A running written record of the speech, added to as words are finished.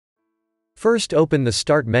First open the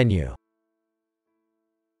Start menu.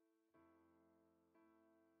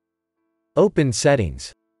 Open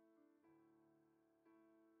Settings.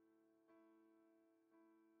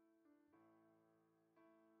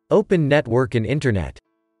 Open Network and Internet.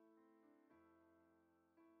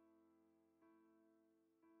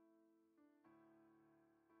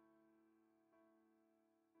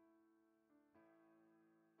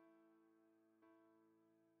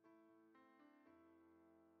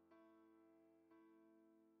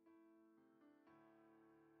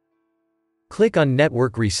 Click on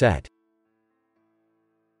Network Reset.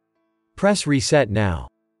 Press Reset now.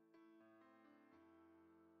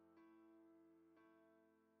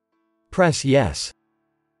 Press Yes.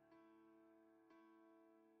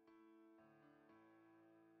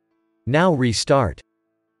 Now restart.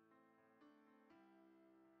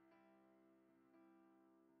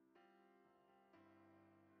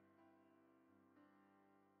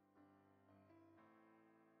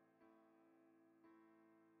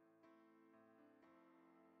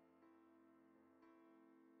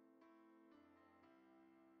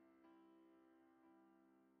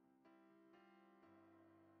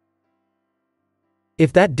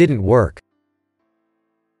 If that didn't work,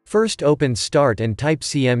 first open Start and type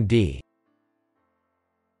CMD.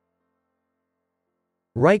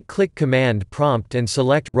 Right-click Command Prompt and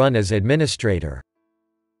select Run as Administrator.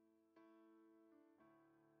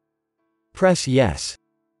 Press Yes.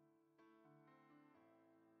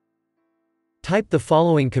 Type the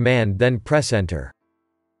following command, then press Enter.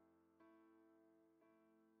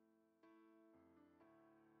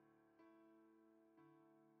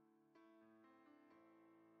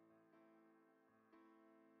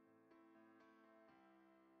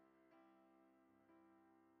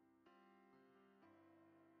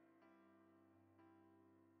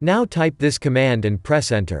 Now type this command and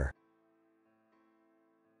press Enter.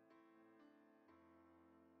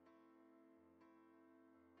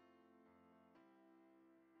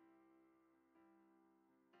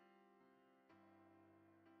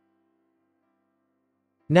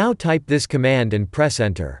 Now type this command and press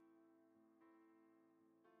Enter.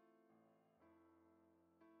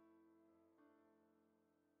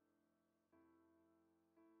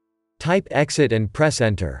 Type Exit and press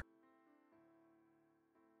Enter.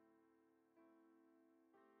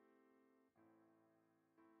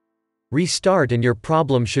 Restart and your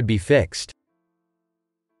problem should be fixed.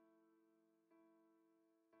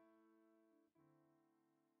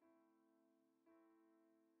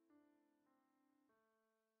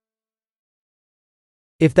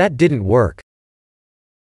 If that didn't work,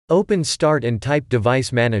 open Start and type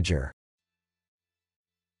Device Manager.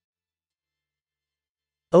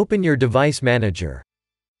 Open your Device Manager.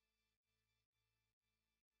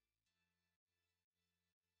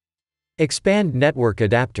 Expand Network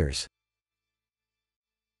Adapters.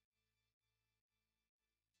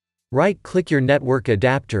 Right-click your network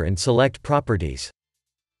adapter and select Properties.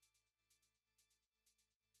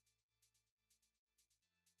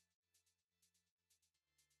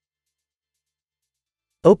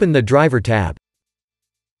 Open the Driver tab.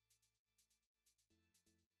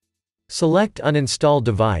 Select Uninstall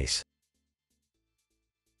Device.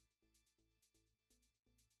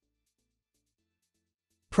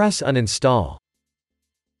 Press Uninstall.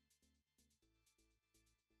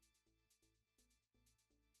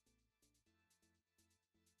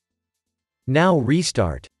 Now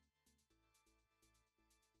restart.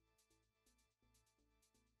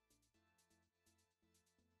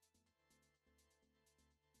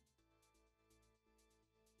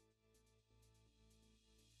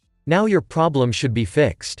 Now your problem should be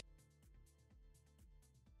fixed.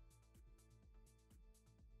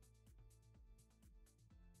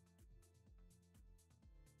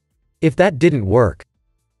 If that didn't work,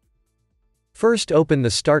 first open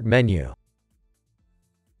the Start menu.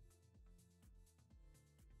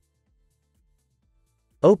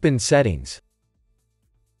 Open Settings.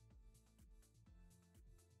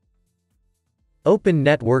 Open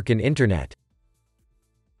Network and Internet.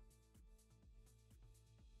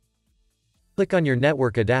 Click on your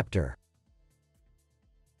network adapter.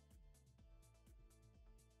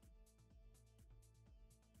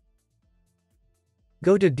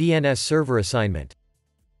 Go to DNS Server Assignment.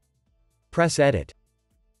 Press Edit.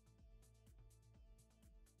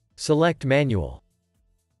 Select Manual.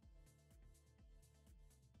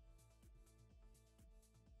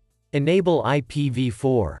 Enable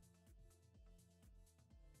IPv4.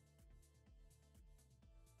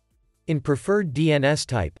 In preferred DNS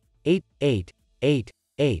type,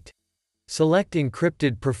 8888. Select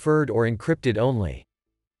Encrypted Preferred or Encrypted Only.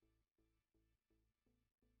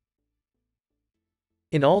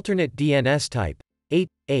 In alternate DNS type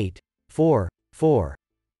 8844,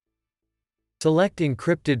 select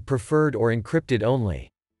encrypted preferred or encrypted only.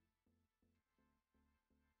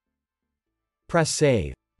 Press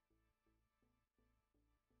save.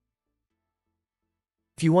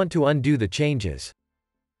 If you want to undo the changes,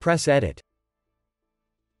 press edit.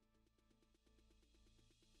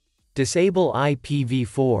 Disable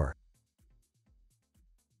IPv4.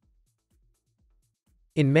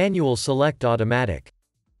 In manual, select automatic.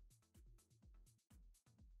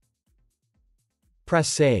 Press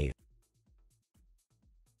save.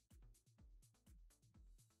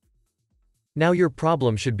 Now your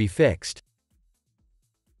problem should be fixed.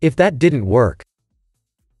 If that didn't work,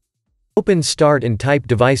 open Start and type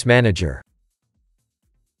Device Manager.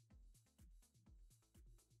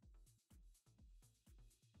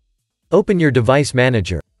 Open your Device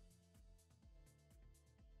Manager.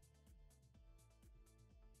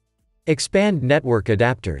 Expand Network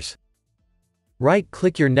Adapters.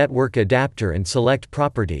 Right-click your network adapter and select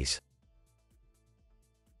Properties.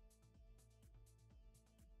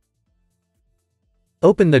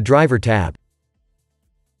 Open the Driver tab.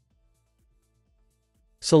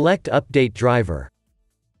 Select Update Driver.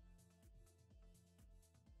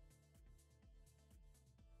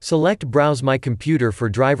 Select Browse My Computer for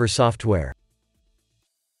driver software.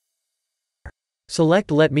 Select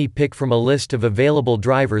Let me pick from a list of available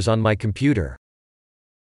drivers on my computer.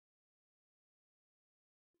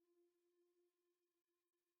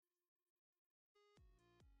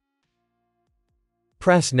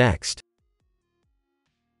 Press Next.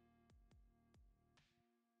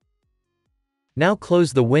 Now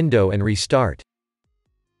close the window and restart.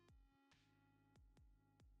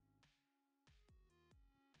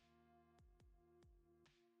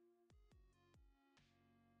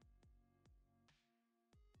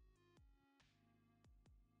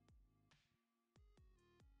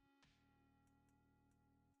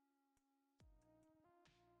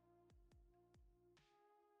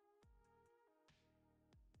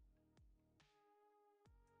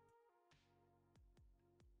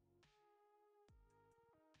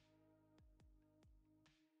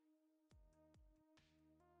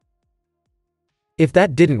 If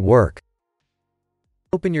that didn't work,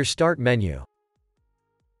 open your Start menu.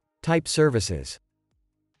 Type Services.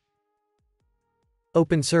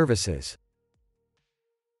 Open Services.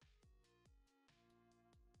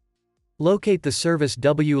 Locate the service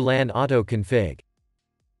WLAN Auto Config.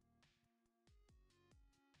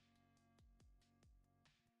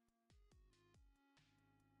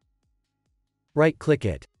 Right-click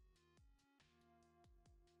it.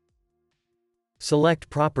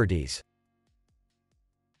 Select Properties.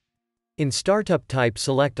 In Startup type,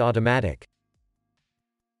 select Automatic.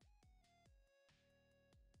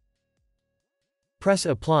 Press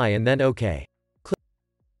Apply and then OK.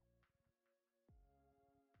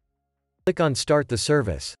 Click on Start the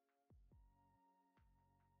service.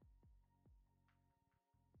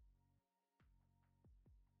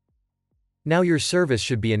 Now your service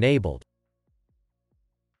should be enabled.